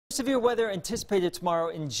Severe weather anticipated tomorrow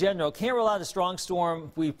in general. Can't rule out a strong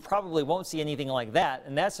storm. We probably won't see anything like that,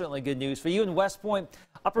 and that's certainly good news for you in West Point.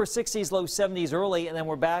 Upper 60s, low 70s early, and then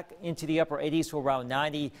we're back into the upper 80s to around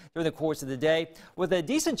 90 during the course of the day, with a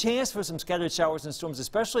decent chance for some scattered showers and storms,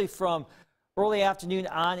 especially from early afternoon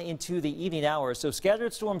on into the evening hours. So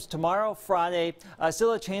scattered storms tomorrow, Friday.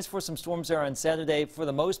 Still a chance for some storms there on Saturday. For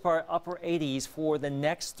the most part, upper 80s for the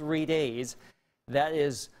next 3 days. That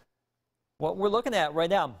is what we're looking at right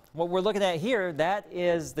now. What we're looking at here, that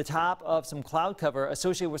is the top of some cloud cover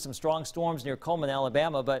associated with some strong storms near Cullman,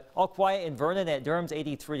 Alabama, but all quiet in Vernon at Durham's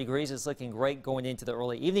 83 degrees. It's looking great going into the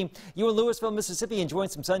early evening. You in Louisville, Mississippi, enjoying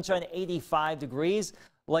some sunshine, 85 degrees.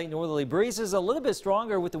 Light northerly breezes, a little bit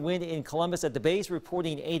stronger with the wind in Columbus at the base,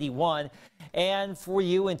 reporting 81. And for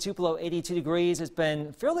you in Tupelo, 82 degrees. It's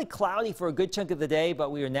been fairly cloudy for a good chunk of the day, but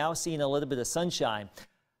we are now seeing a little bit of sunshine.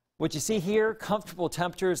 What you see here, comfortable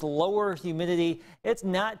temperatures, lower humidity. It's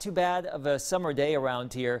not too bad of a summer day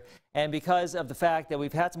around here. And because of the fact that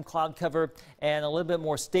we've had some cloud cover and a little bit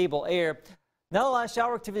more stable air, not a lot of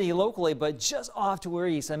shower activity locally, but just off to our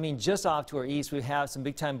east. I mean, just off to our east, we have some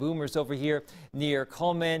big-time boomers over here near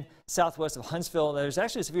Cullman, southwest of Huntsville. There's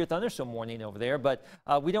actually a severe thunderstorm warning over there, but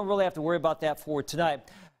we don't really have to worry about that for tonight.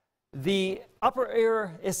 The upper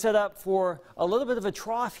air is set up for a little bit of a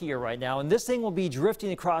trough here right now, and this thing will be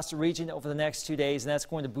drifting across the region over the next 2 days, and that's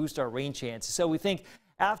going to boost our rain chances. So we think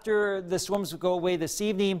after the storms go away this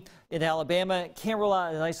evening in Alabama, can't rule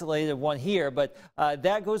out an isolated one here, but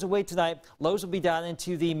that goes away tonight. Lows will be down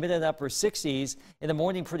into the mid and upper 60s. In the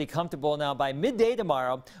morning, pretty comfortable. Now, by midday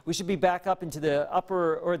tomorrow, we should be back up into the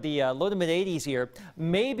upper or the low to mid 80s here.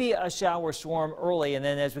 Maybe a shower storm early, and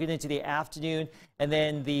then as we get into the afternoon and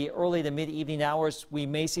then the early to mid evening hours, we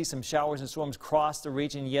may see some showers and storms cross the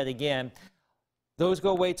region yet again. Those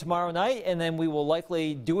go away tomorrow night, and then we will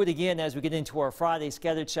likely do it again as we get into our Friday,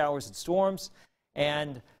 scattered showers and storms.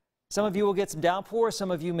 And some of you will get some downpour,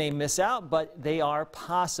 some of you may miss out, but they are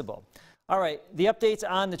possible. All right, the updates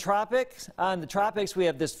on the tropics. On the tropics, we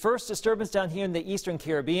have this first disturbance down here in the eastern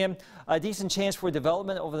Caribbean. A decent chance for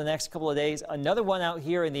development over the next couple of days. Another one out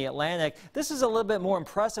here in the Atlantic. This is a little bit more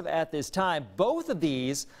impressive at this time. Both of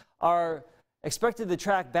these are expected to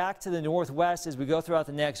track back to the northwest as we go throughout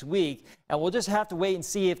the next week, and we'll just have to wait and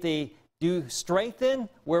see if they do strengthen.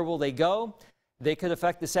 Where will they go? They could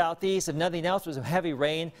affect the southeast. If nothing else, with some heavy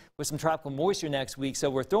rain with some tropical moisture next week. So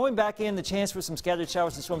we're throwing back in the chance for some scattered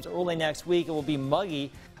showers and storms early next week. It will be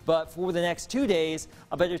muggy, but for the next 2 days,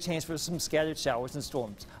 a better chance for some scattered showers and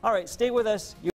storms. All right, stay with us.